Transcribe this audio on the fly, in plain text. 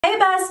Hey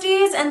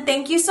besties, and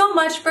thank you so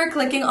much for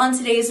clicking on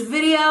today's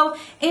video.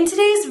 In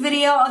today's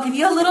video, I'll give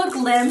you a little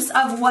glimpse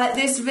of what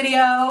this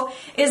video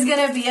is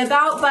going to be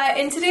about, but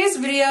in today's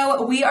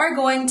video, we are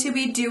going to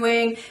be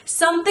doing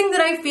something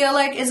that I feel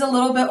like is a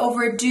little bit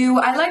overdue.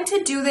 I like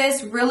to do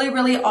this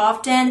really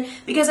often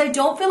because I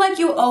don't feel like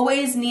you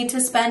always need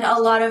to spend a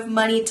lot of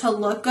money to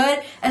look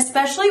good,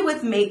 especially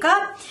with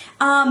makeup.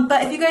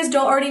 But if you guys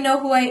don't already know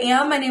who I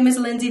am, my name is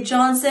Lindsay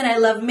Johnson. I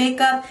love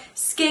makeup,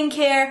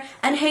 skincare,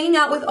 and hanging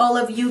out with all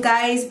of you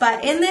guys.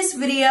 But in this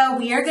video,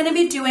 we are going to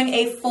be doing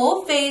a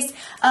full face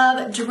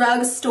of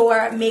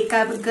drugstore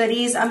makeup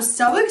goodies. I'm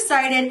so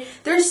excited.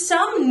 There's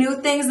some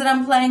new things that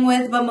I'm playing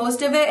with, but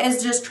most of it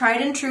is just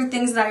tried and true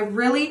things that I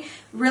really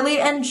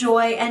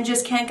enjoy and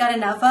just can't get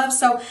enough of.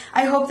 So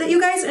I hope that you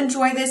guys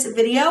enjoy this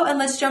video, and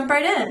let's jump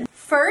right in.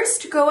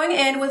 First, going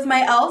in with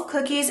my e.l.f.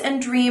 Cookies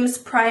and Dreams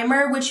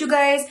primer, which you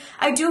guys,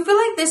 I do feel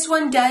like this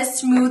one does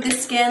smooth the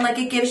skin. Like,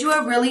 it gives you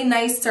a really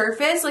nice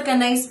surface, like a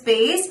nice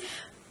base.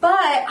 But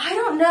I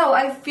don't know,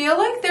 I feel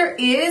like there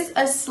is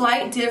a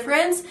slight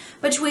difference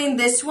between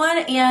this one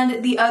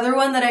and the other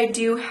one that I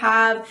do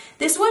have.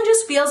 This one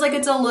just feels like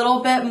it's a little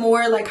bit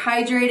more like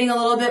hydrating, a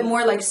little bit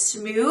more like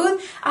smooth.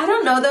 I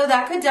don't know though,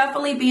 that could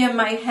definitely be in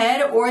my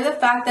head, or the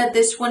fact that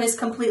this one is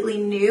completely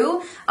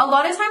new. A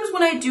lot of times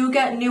when I do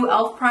get new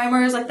e.l.f.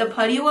 primers, like the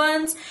putty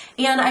ones,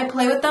 and I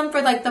play with them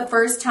for like the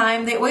first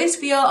time, they always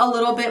feel a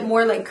little bit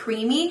more like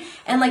creamy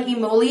and like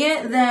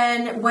emollient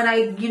than when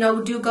I,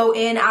 do go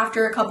in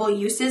after a couple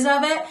uses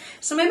of it.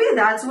 So maybe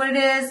that's what it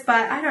is,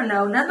 but I don't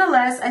know.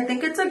 Nonetheless, I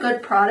think it's a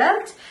good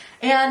product,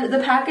 and the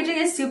packaging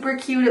is super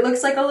cute. It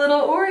looks like a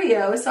little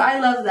Oreo, so I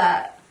love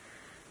that.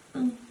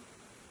 And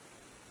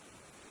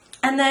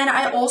then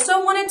I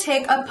also want to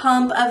take a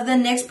pump of the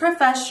NYX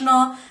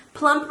Professional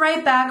Plump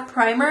Right Back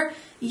Primer.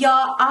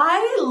 Y'all,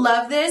 I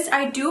love this.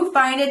 I do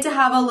find it to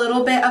have a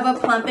little bit of a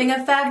plumping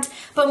effect,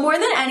 but more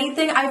than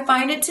anything, I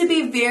find it to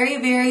be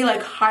very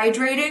like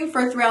hydrating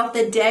for throughout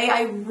the day.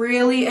 I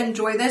really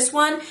enjoy this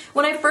one.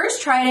 When I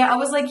first tried it, I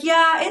was like,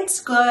 yeah, it's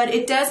good.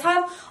 It does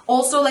have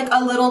also like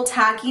a little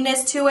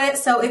tackiness to it,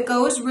 so it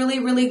goes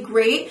really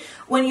great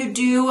when you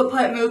do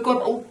put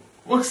makeup.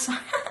 Oh, sorry.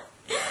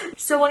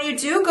 So when you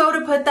do go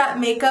to put that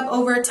makeup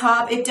over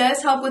top, it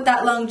does help with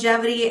that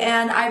longevity,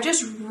 and I've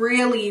just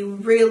really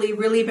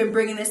been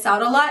bringing this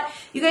out a lot.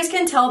 You guys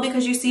can tell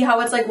because you see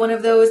how it's like one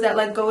of those that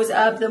like goes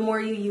up the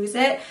more you use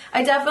it.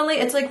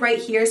 It's like right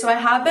here, so I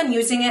have been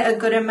using it a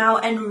good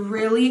amount and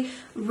really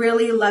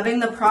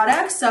loving the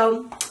product.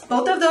 So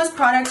both of those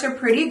products are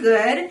pretty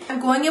good. I'm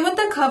going in with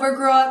the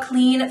CoverGirl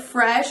Clean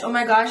Fresh. Oh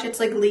my gosh, it's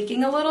like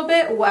leaking a little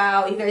bit.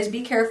 Wow, you guys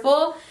be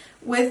careful.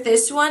 With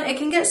this one, it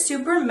can get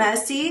super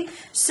messy,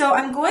 so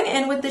I'm going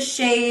in with the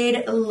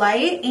shade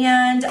Light,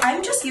 and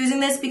I'm just using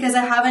this because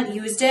I haven't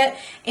used it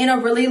in a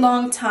really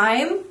long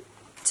time,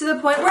 to the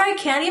point where I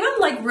can't even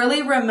like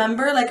really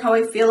remember like how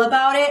I feel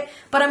about it.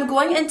 But I'm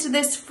going into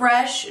this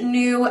fresh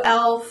new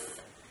e.l.f.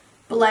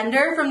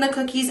 blender from the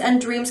Cookies and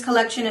Dreams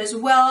collection as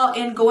well,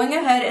 and going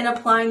ahead and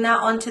applying that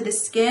onto the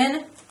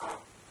skin,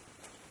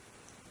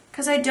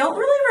 because I don't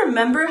really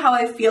remember how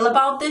I feel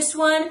about this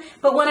one,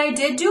 but when I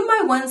did do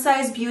my One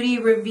Size Beauty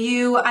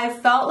review, I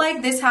felt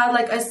like this had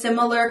like a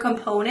similar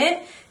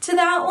component to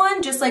that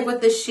one, just like with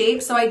the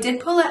shape, so I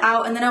did pull it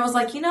out, and then I was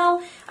like,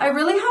 I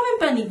really haven't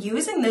been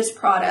using this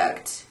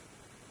product.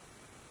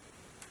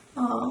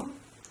 Oh,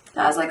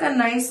 that has like a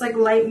nice like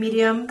light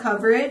medium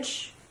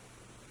coverage.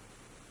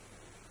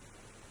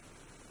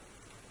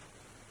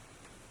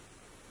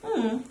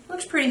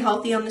 Looks pretty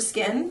healthy on the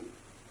skin.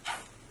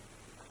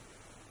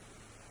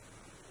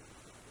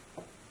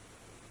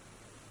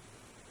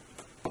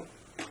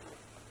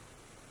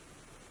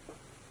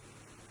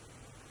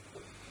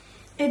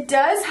 It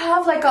does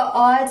have like an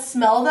odd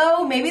smell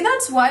though. Maybe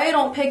that's why I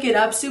don't pick it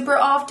up super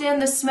often.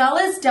 The smell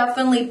is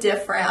definitely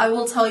different. I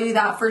will tell you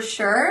that for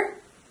sure.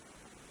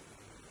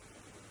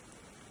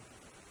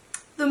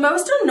 The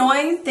most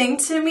annoying thing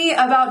to me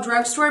about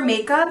drugstore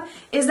makeup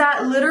is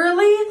that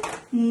literally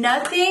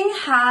nothing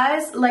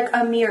has like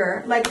a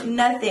mirror. Like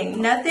nothing.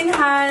 Nothing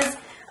has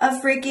a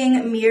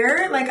freaking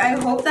mirror. Like, I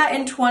hope that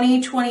in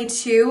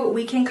 2022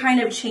 we can kind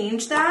of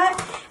change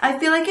that. I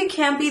feel like it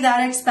can't be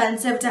that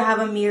expensive to have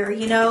a mirror,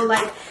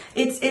 like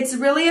it's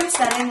really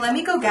upsetting. Let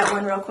me go get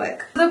one real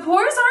quick. The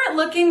pores aren't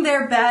looking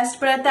their best,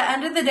 but at the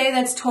end of the day,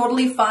 that's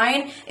totally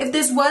fine. If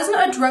this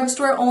wasn't a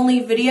drugstore only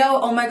video,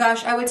 oh my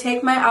gosh, I would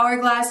take my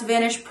Hourglass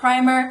Vanish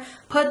primer,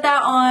 put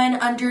that on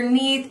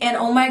underneath, and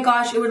oh my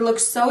gosh, it would look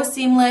so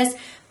seamless,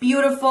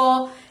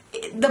 beautiful.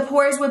 The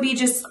pores would be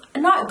just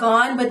not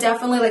gone, but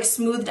definitely like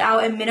smoothed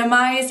out and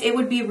minimized. It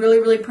would be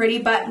really pretty,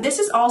 but this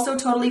is also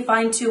totally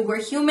fine too.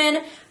 We're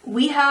human,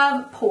 we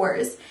have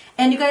pores,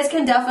 and you guys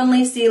can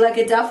definitely see like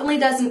it definitely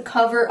doesn't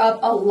cover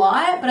up a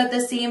lot, but at the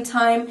same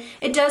time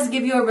it does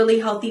give you a really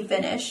healthy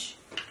finish.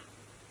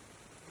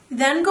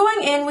 Then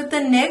going in with the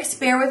NYX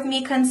Bare With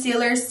Me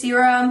Concealer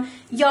Serum.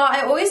 Y'all,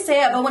 I always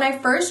say it, but when I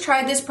first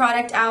tried this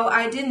product out,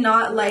 I did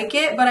not like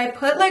it, but I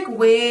put like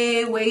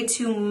way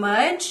too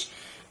much.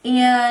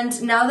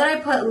 and now that I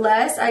put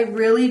less, I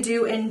really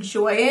do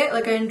enjoy it.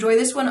 Like, I enjoy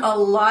this one a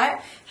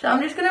lot. So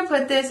I'm just gonna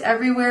put this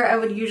everywhere I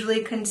would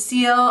usually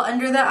conceal,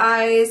 under the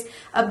eyes,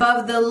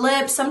 above the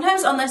lips,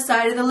 sometimes on the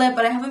side of the lip,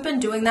 but I haven't been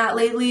doing that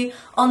lately,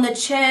 on the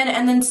chin,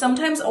 and then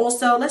sometimes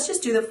also, let's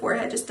just do the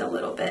forehead just a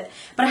little bit.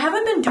 But I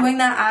haven't been doing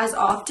that as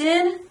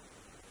often.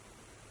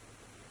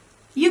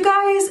 You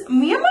guys,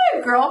 me and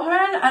my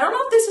girlfriend, I don't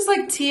know if this is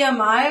like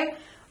TMI,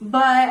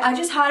 but I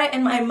just had it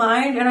in my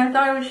mind and I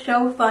thought it was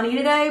so funny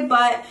today.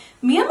 But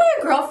me and my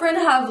girlfriend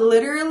have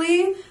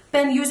literally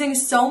been using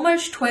so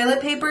much toilet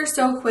paper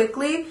so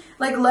quickly.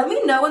 Like, let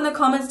me know in the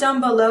comments down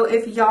below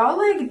if y'all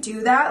like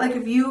do that. Like,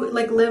 if you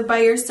like live by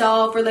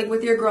yourself or like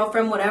with your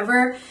girlfriend,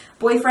 whatever,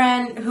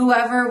 boyfriend,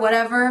 whoever,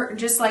 whatever,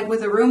 just like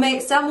with a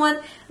roommate, someone.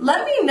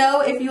 Let me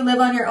know if you live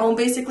on your own,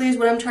 basically, is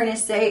what I'm trying to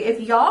say. If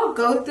y'all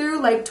go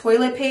through like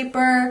toilet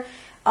paper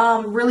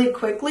really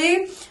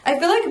quickly. I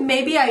feel like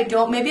maybe I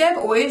don't. Maybe I've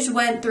always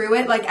went through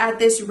it like at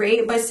this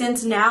rate, but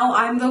since now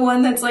I'm the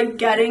one that's like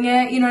getting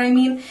it, you know what I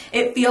mean?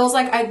 It feels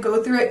like I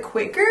go through it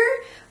quicker.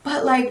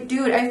 But like,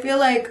 dude, I feel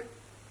like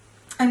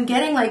I'm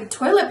getting like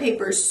toilet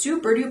paper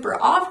super duper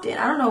often.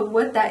 I don't know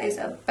what that is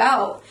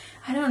about.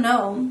 I don't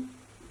know.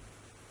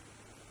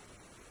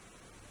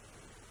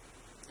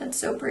 That's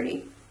so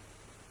pretty.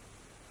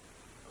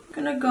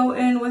 I'm gonna go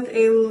in with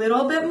a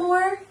little bit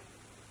more.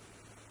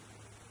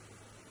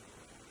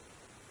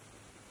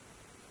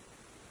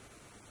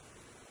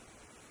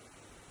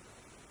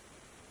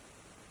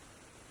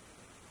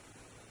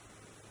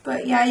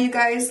 But yeah, you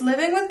guys,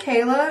 living with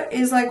Kayla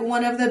is like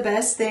one of the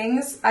best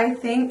things I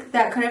think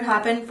that could have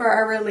happened for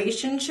our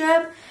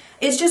relationship.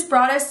 It's just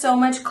brought us so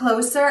much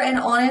closer, and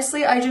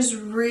honestly, I just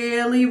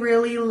really,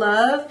 really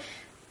love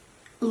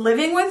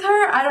living with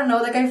her. I don't know,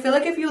 like I feel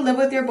like if you live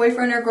with your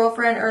boyfriend or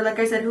girlfriend, or like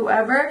I said,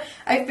 whoever,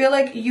 I feel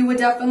like you would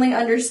definitely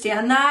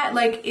understand that.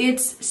 Like,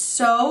 it's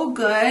so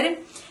good.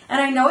 And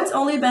I know it's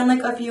only been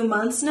like a few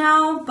months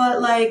now, but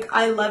like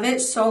I love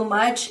it so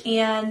much,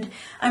 and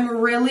I'm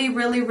really,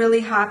 really,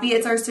 really happy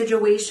it's our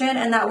situation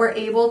and that we're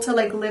able to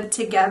like live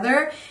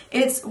together.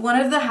 It's one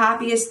of the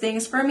happiest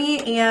things for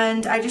me,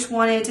 and I just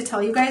wanted to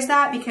tell you guys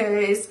that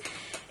because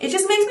it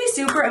just makes me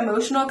super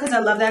emotional because I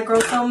love that girl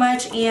so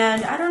much.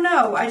 And I don't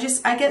know, I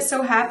get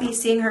so happy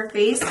seeing her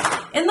face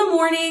in the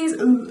mornings.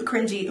 Ooh,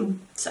 cringy. Ooh,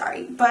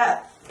 sorry.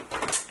 But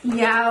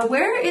yeah,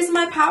 where is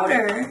my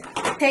powder?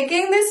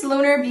 Taking this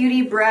Lunar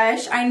Beauty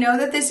brush. I know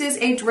that this is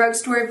a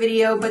drugstore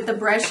video, but the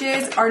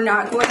brushes are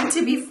not going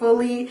to be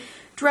fully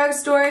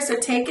drugstore. So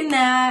taking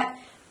that,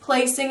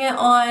 placing it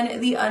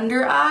on the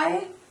under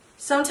eye.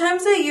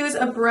 Sometimes I use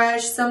a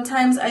brush,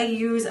 sometimes I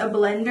use a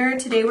blender.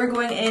 Today we're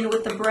going in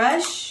with the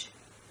brush.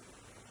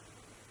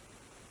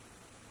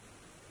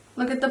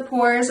 Look at the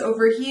pores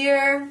over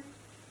here.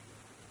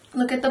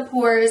 Look at the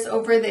pores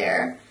over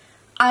there.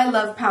 I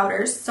love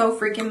powders so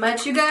freaking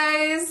much, you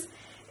guys.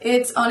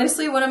 It's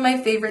honestly one of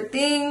my favorite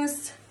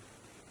things.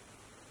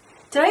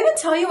 Did I even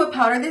tell you what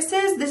powder this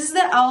is? This is the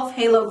e.l.f.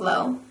 Halo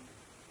Glow.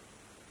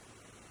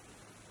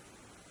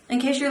 In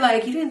case you're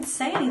like, you didn't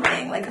say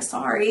anything, like,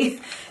 sorry.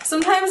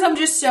 Sometimes I'm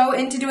just so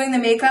into doing the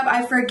makeup,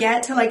 I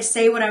forget to like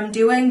say what I'm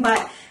doing,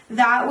 but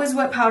that was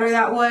what powder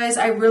that was.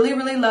 I really,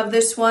 really love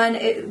this one.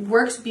 It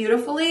works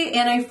beautifully,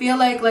 and I feel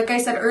like I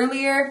said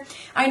earlier,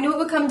 I knew it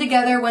would come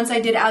together once I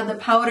did add the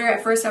powder.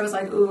 At first I was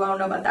like, ooh, I don't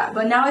know about that.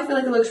 But now I feel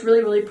like it looks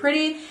really, really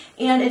pretty,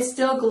 and it's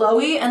still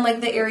glowy, and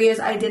like the areas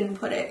I didn't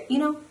put it, you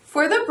know?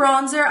 For the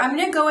bronzer, I'm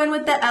going to go in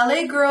with the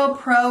LA Girl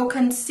Pro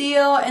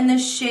Conceal in the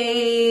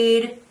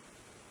shade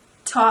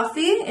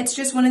Toffee. It's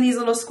just one of these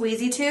little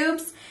squeezy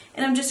tubes,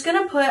 and I'm just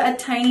going to put a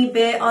tiny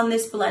bit on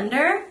this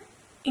blender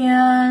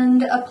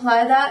and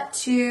apply that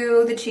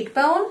to the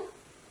cheekbone.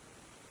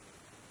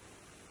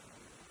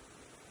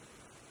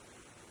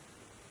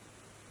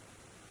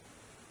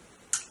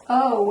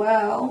 Oh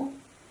wow.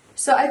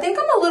 So I think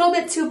I'm a little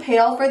bit too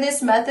pale for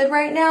this method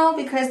right now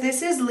because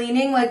this is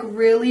leaning like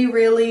really,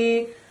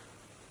 really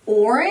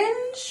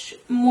orange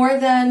more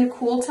than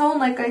cool tone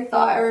like I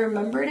thought I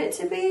remembered it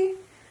to be.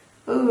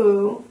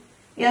 Ooh.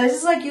 Yeah, this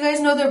is like, you guys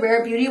know the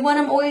Rare Beauty one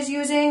I'm always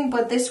using,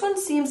 but this one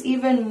seems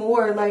even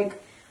more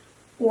like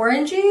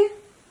orangey.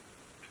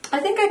 I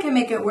think I can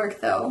make it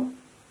work though.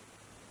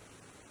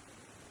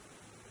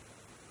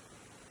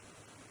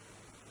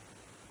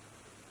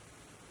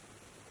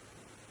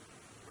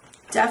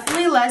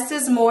 Definitely less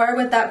is more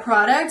with that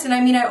product, and I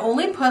mean I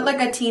only put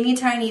like a teeny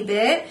tiny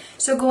bit,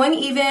 so going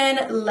even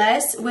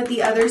less with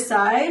the other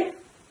side.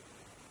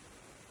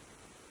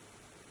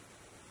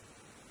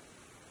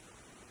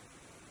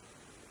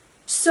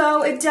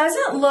 So it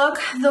doesn't look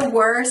the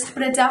worst,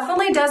 but it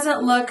definitely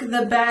doesn't look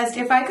the best.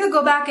 If I could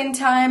go back in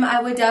time, I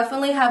would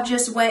definitely have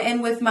just went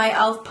in with my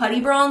e.l.f.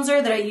 putty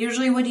bronzer that I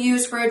usually would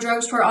use for a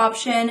drugstore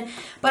option.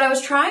 But I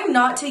was trying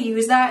not to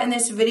use that in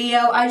this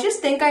video. I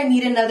just think I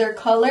need another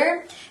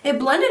color. It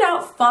blended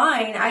out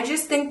fine. I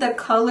just think the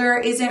color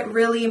isn't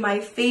really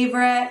my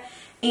favorite.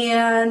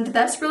 And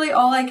that's really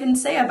all I can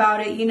say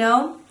about it, you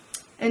know?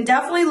 And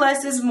definitely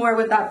less is more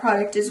with that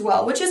product as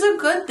well, which is a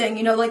good thing,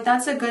 you know, like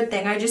that's a good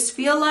thing. I just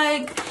feel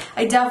like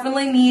I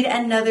definitely need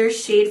another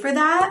shade for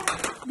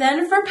that.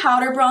 Then for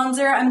powder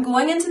bronzer, I'm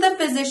going into the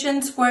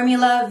Physicians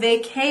Formula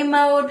Vacay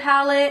Mode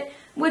palette,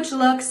 which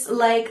looks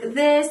like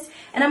this.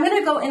 And I'm going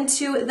to go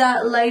into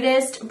that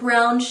lightest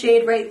brown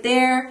shade right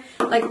there,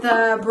 like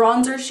the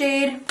bronzer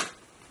shade.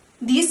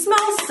 These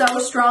smell so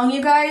strong,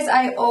 you guys.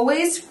 I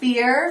always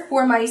fear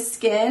for my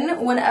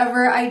skin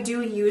whenever I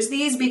do use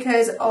these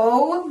because,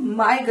 oh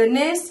my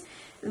goodness,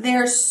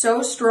 they're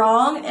so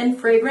strong and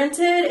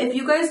fragranted. If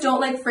you guys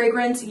don't like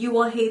fragrance, you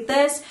will hate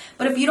this.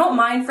 But if you don't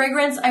mind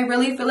fragrance, I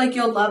really feel like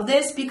you'll love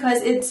this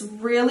because it's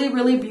really,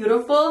 really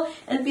beautiful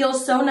and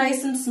feels so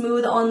nice and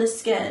smooth on the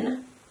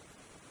skin.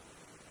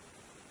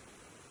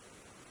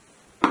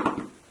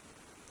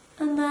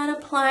 And then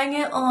applying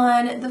it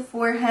on the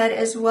forehead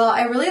as well.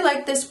 I really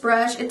like this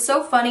brush. It's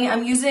so funny.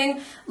 I'm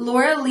using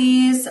Laura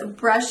Lee's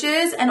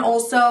brushes and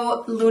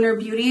also Lunar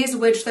Beauty's,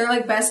 which they're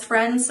like best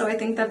friends. So I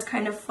think that's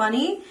kind of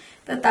funny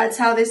that that's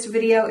how this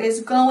video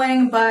is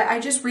going. But I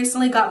just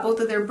recently got both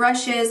of their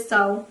brushes.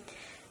 So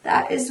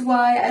that is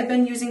why I've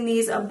been using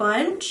these a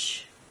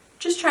bunch.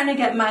 Just trying to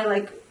get my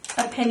like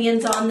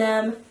opinions on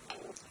them.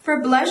 For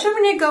blush, I'm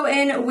going to go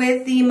in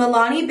with the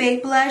Milani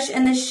Baked Blush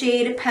in the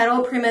shade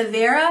Petal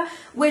Primavera,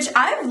 which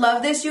I've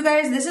loved this, you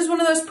guys. This is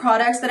one of those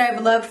products that I've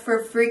loved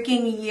for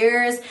freaking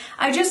years.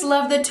 I just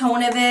love the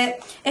tone of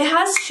it. It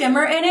has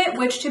shimmer in it,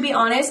 which to be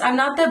honest, I'm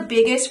not the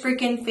biggest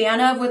freaking fan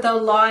of with a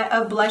lot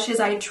of blushes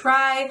I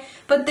try,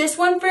 but this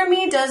one for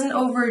me doesn't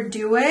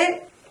overdo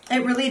it.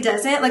 It really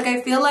doesn't. Like,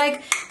 I feel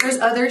like there's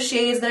other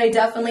shades that I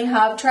definitely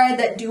have tried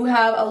that do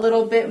have a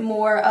little bit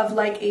more of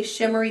like a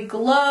shimmery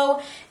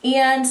glow.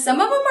 And some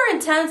of them are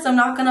intense, I'm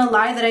not gonna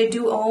lie, that I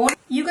do own.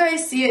 You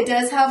guys see it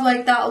does have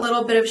like that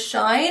little bit of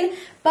shine.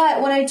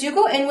 But when I do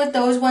go in with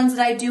those ones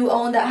that I do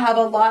own that have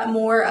a lot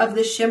more of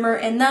the shimmer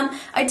in them,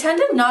 I tend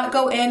to not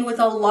go in with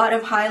a lot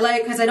of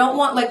highlight because I don't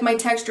want like my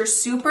texture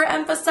super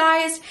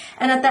emphasized.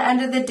 And at the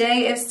end of the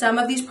day, if some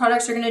of these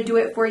products are going to do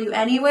it for you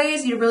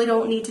anyways, you really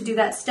don't need to do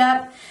that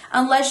step.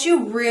 Unless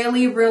you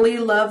really, really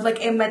love like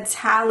a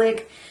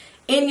metallic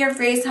in your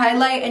face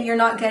highlight and you're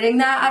not getting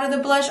that out of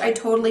the blush, I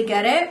totally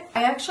get it.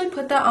 I actually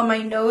put that on my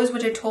nose,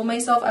 which I told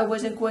myself I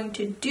wasn't going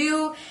to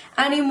do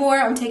anymore.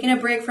 I'm taking a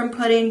break from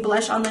putting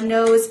blush on the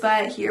nose,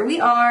 but here we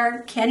are.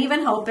 Can't even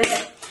help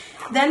it.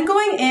 Then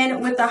going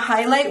in with the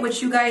highlight,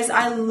 which you guys,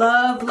 I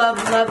love, love,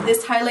 love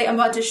this highlight I'm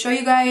about to show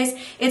you guys.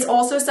 It's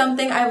also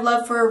something I've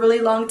loved for a really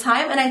long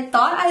time, and I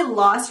thought I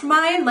lost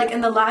mine like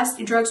in the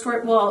last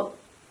drugstore, well,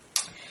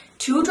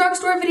 2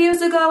 drugstore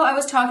videos ago. I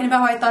was talking about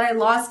how I thought I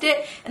lost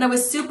it and I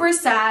was super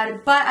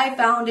sad, but I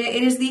found it.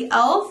 It is the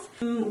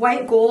e.l.f.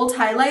 White Gold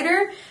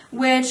Highlighter,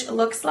 which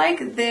looks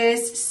like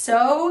this.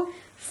 So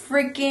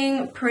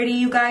freaking pretty,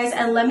 you guys.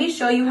 And let me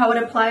show you how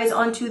it applies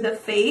onto the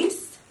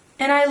face.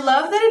 And I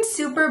love that it's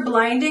super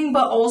blinding,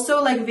 but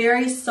also like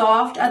very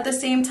soft at the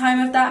same time,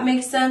 if that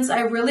makes sense.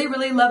 I really,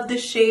 really love the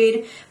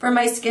shade for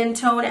my skin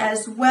tone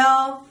as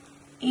well.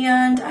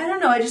 And I don't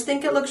know, I just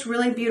think it looks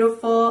really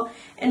beautiful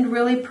and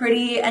really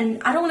pretty.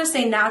 And I don't want to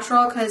say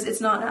natural because it's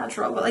not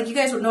natural, but like you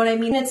guys would know what I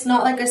mean. It's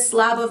not like a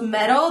slab of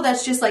metal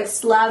that's just like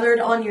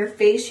slathered on your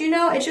face, you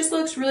know. It just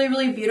looks really,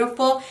 really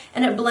beautiful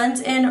and it blends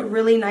in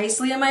really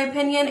nicely in my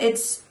opinion.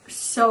 It's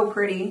so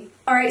pretty.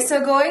 Alright,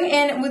 so going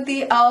in with the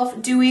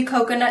e.l.f. Dewy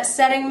Coconut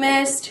Setting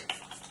Mist.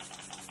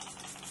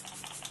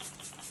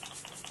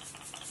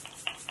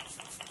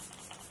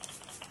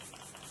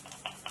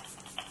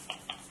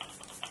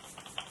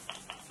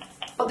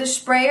 The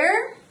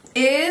sprayer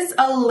is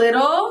a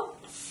little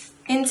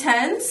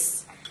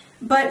intense,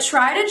 but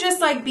try to just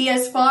like be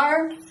as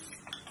far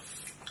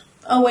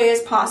away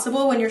as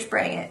possible when you're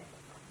spraying it.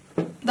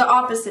 The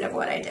opposite of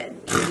what I did.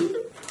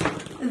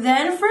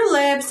 Then for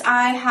lips,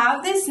 I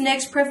have this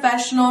NYX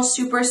Professional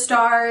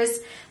Superstars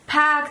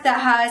pack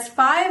that has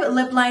 5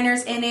 lip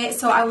liners in it,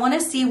 so I want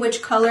to see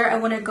which color I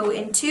want to go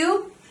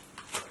into.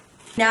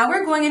 Now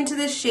we're going into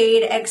the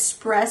shade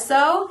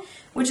Espresso,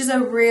 which is a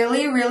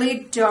really,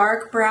 really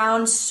dark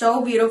brown.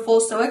 So beautiful,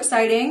 so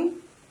exciting.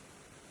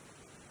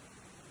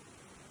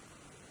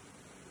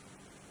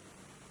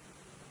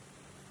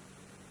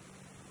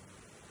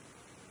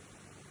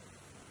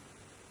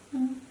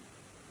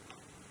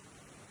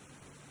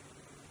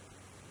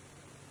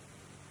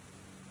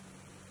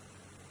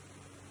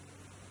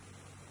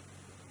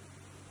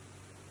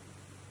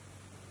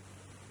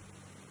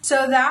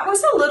 So that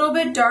was a little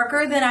bit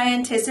darker than I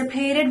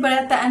anticipated, but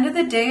at the end of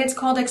the day, it's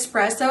called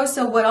Espresso,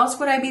 so what else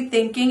would I be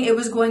thinking it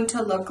was going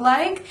to look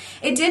like?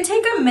 It did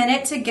take a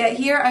minute to get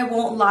here, I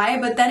won't lie,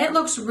 but then it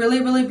looks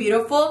really, really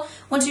beautiful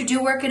once you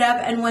do work it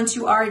up and once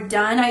you are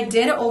done. I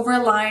did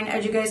overline,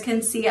 as you guys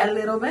can see, a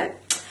little bit.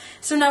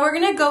 So now we're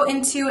going to go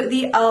into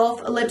the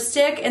e.l.f.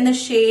 lipstick in the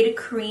shade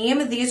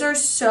Cream. These are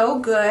so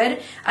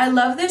good. I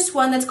love this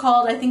one that's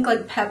called, I think,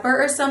 like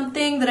Pepper or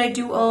something that I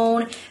do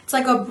own. It's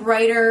like a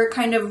brighter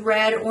kind of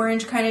red,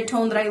 orange kind of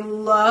tone that I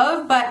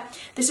love, but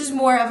this is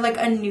more of like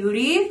a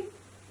nudie.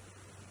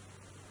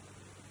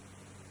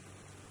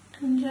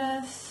 And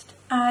just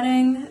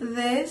adding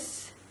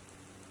this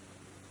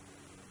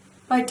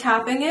by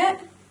tapping it.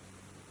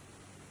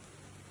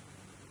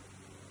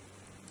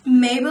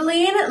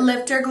 Maybelline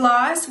Lifter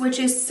Gloss, which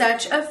is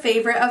such a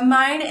favorite of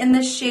mine, in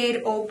the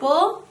shade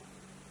Opal.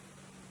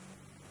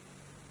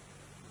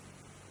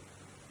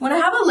 When I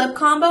have a lip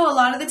combo, a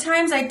lot of the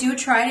times I do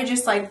try to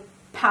just like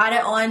pat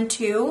it on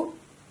too,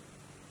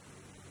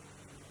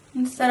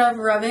 instead of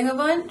rubbing a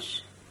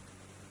bunch.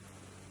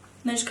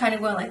 And just kind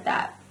of going like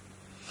that.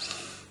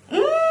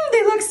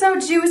 They look so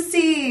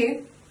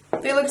juicy.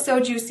 They look so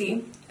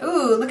juicy.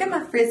 Ooh, look at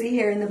my frizzy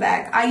hair in the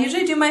back. I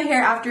usually do my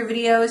hair after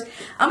videos.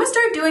 I'm gonna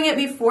start doing it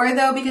before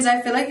though, because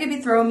I feel like it'd be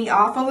throwing me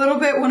off a little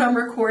bit when I'm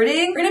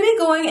recording. We're gonna be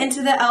going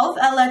into the e.l.f.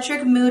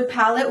 Electric Mood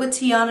Palette with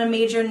Tiana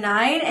Major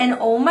 9. And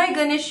oh my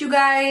goodness, you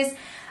guys,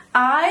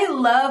 I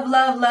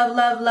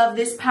love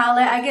this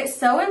palette. I get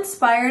so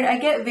inspired. I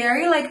get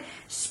very like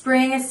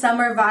spring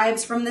summer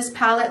vibes from this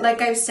palette,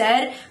 like I've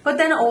said. But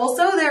then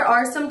also there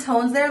are some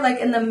tones there like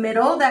in the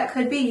middle that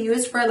could be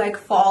used for like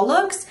fall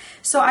looks.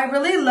 So I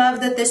really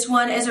love that this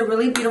one is a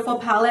really beautiful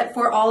palette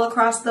for all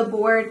across the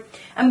board.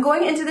 I'm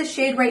going into the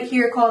shade right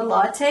here called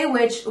Latte,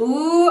 which,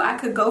 ooh, I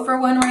could go for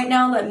one right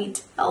now, let me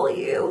tell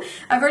you.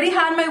 I've already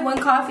had my one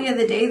coffee of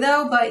the day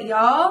though, but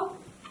y'all,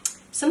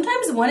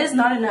 sometimes one is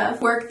not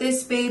enough. Work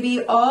this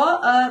baby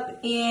all up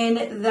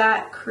in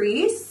that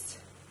crease.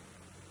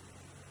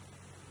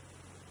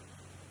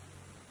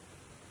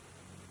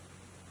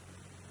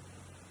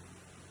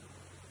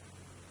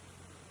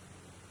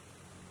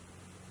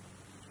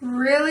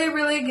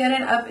 Really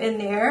getting up in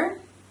there.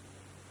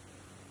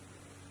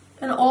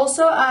 And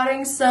also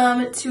adding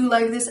some to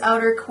like this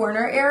outer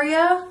corner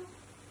area.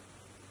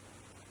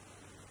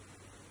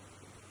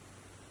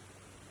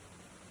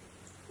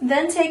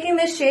 Then taking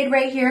this shade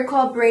right here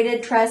called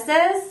Braided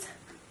Tresses,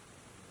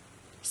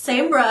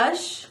 same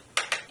brush,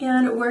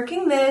 and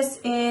working this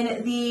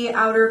in the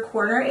outer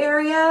corner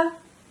area.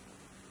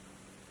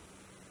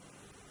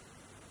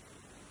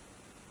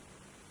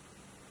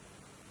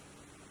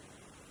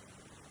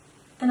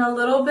 And a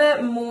little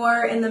bit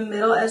more in the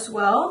middle as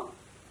well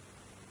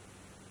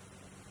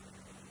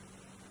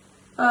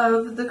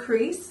of the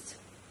crease.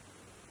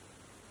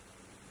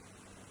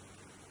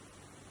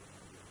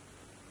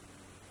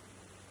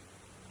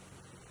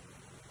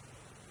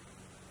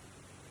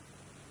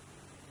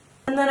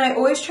 And then I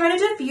always try to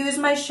diffuse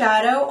my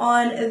shadow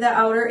on the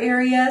outer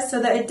area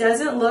so that it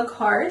doesn't look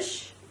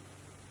harsh.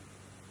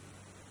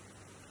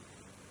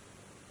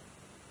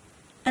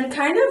 And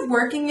kind of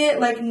working it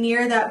like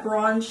near that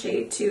bronze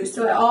shade too,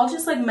 so it all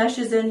just like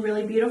meshes in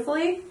really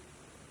beautifully.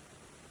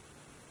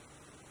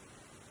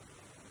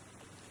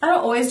 I don't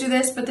always do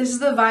this, but this is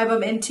the vibe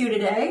I'm into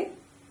today.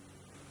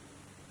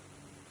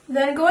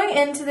 Then going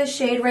into the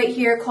shade right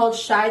here called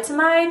Shy to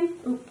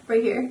Mine,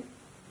 right here.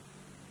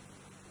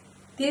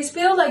 These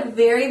feel like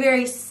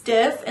very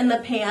stiff in the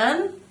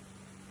pan.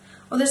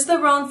 Well, this is the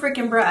wrong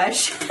freaking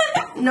brush.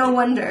 No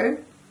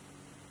wonder.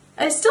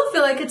 I still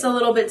feel like it's a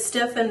little bit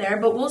stiff in there,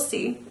 but we'll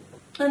see.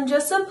 And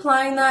just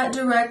applying that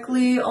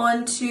directly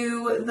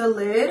onto the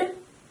lid.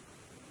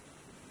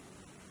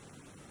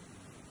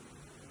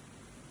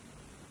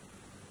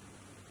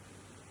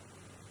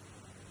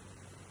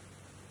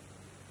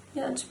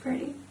 Yeah, it's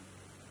pretty.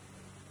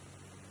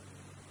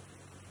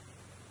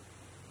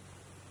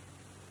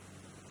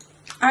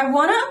 I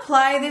want to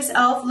apply this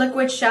e.l.f.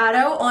 liquid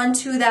shadow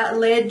onto that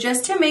lid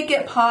just to make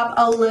it pop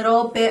a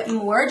little bit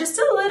more. Just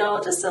a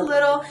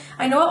little.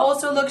 I know it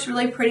also looks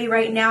really pretty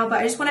right now, but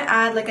I just want to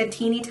add like a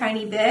teeny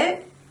tiny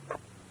bit.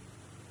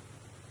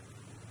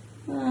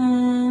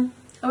 I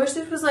wish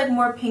this was like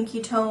more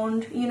pinky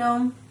toned, you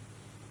know?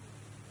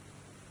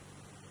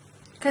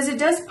 Because it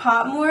does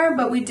pop more,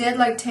 but we did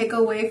like take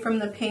away from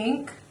the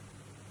pink.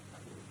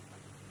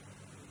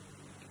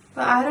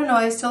 But I don't know,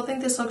 I still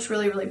think this looks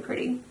really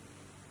pretty.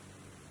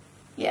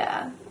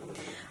 Yeah.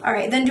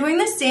 Alright, then doing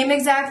the same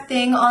exact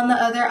thing on the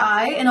other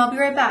eye, and I'll be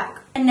right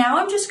back. And now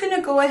I'm just going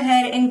to go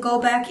ahead and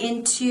go back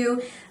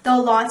into the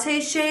Latte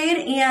shade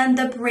and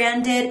the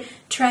Branded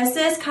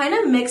Tresses, kind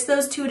of mix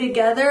those two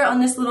together on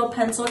this little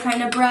pencil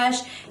kind of brush,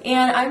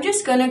 and I'm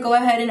just going to go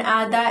ahead and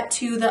add that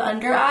to the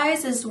under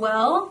eyes as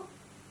well.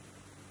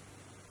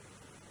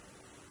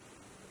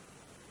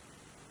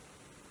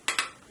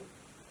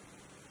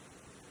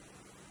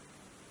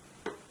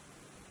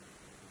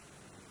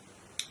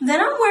 Then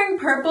I'm wearing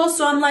purple,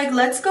 so I'm like,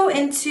 let's go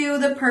into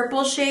the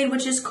purple shade,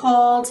 which is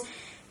called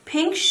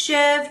Pink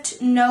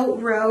Shift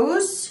Note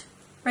Rose,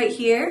 right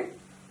here.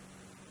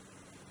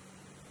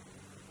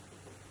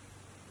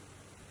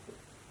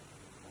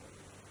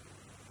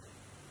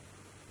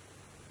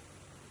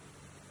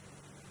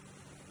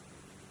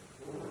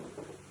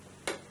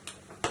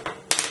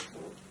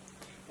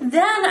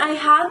 Then I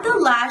had the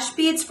lash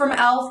beads from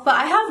e.l.f., but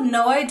I have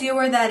no idea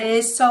where that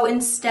is. So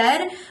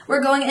instead,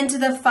 we're going into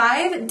the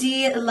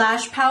 5D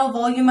Lash Pow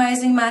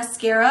Volumizing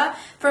Mascara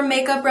from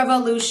Makeup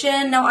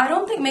Revolution. Now, I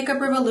don't think Makeup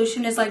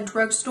Revolution is like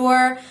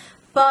drugstore,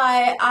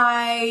 but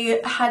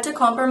I had to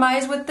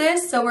compromise with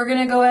this, so we're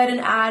gonna go ahead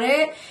and add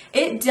it.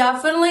 It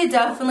definitely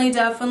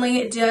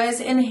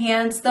does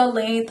enhance the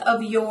length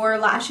of your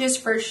lashes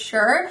for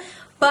sure.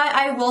 But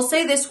I will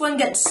say this one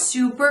gets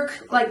super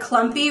like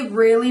clumpy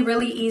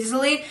really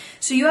easily.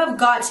 So you have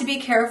got to be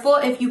careful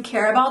if you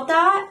care about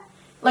that.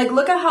 Like,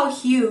 look at how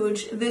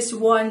huge this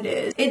wand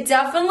is. It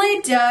definitely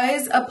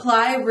does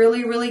apply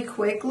really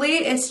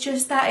quickly. It's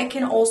just that it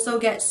can also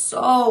get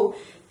so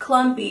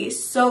clumpy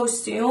so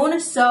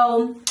soon.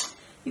 So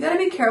you gotta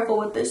be careful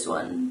with this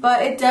one.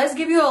 But it does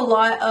give you a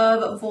lot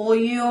of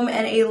volume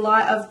and a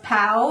lot of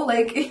pow,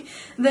 like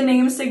the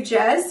name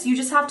suggests. You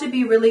just have to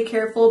be really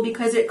careful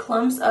because it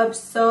clumps up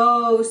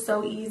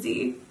so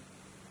easy.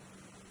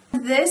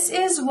 This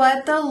is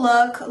what the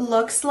look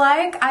looks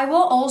like. I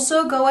will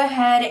also go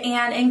ahead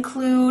and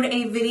include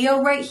a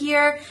video right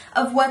here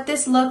of what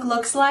this look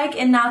looks like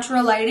in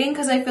natural lighting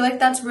because I feel like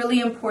that's really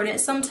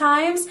important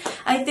sometimes.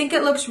 I think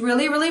it looks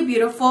really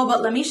beautiful,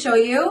 but let me show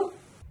you.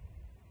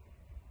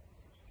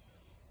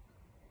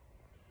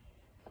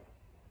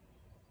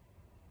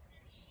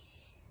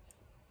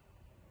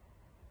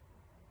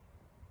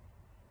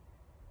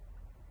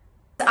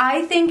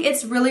 I think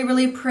it's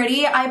really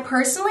pretty. I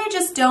personally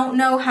just don't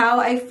know how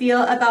I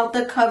feel about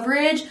the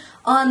coverage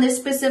on this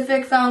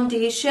specific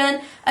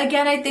foundation.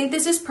 Again, I think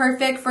this is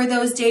perfect for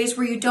those days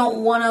where you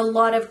don't want a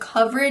lot of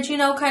coverage, you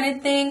know, kind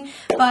of thing.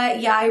 But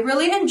yeah, I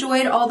really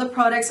enjoyed all the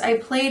products I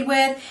played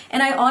with,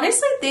 and I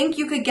honestly think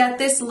you could get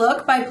this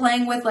look by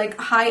playing with like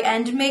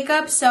high-end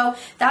makeup. So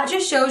that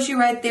just shows you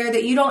right there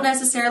that you don't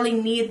necessarily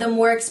need the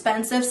more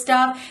expensive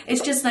stuff.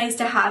 It's just nice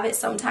to have it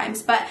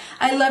sometimes. But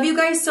I love you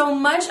guys so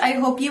much. I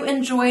hope you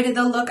enjoyed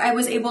the look I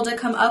was able to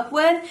come up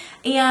with,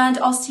 and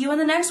I'll see you in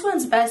the next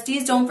ones,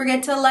 besties. Don't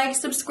forget to like,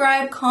 subscribe,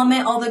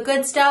 comment, all the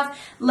good stuff.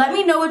 Let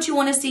me know what you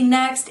want to see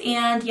next,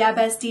 and yeah,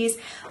 besties,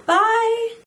 bye.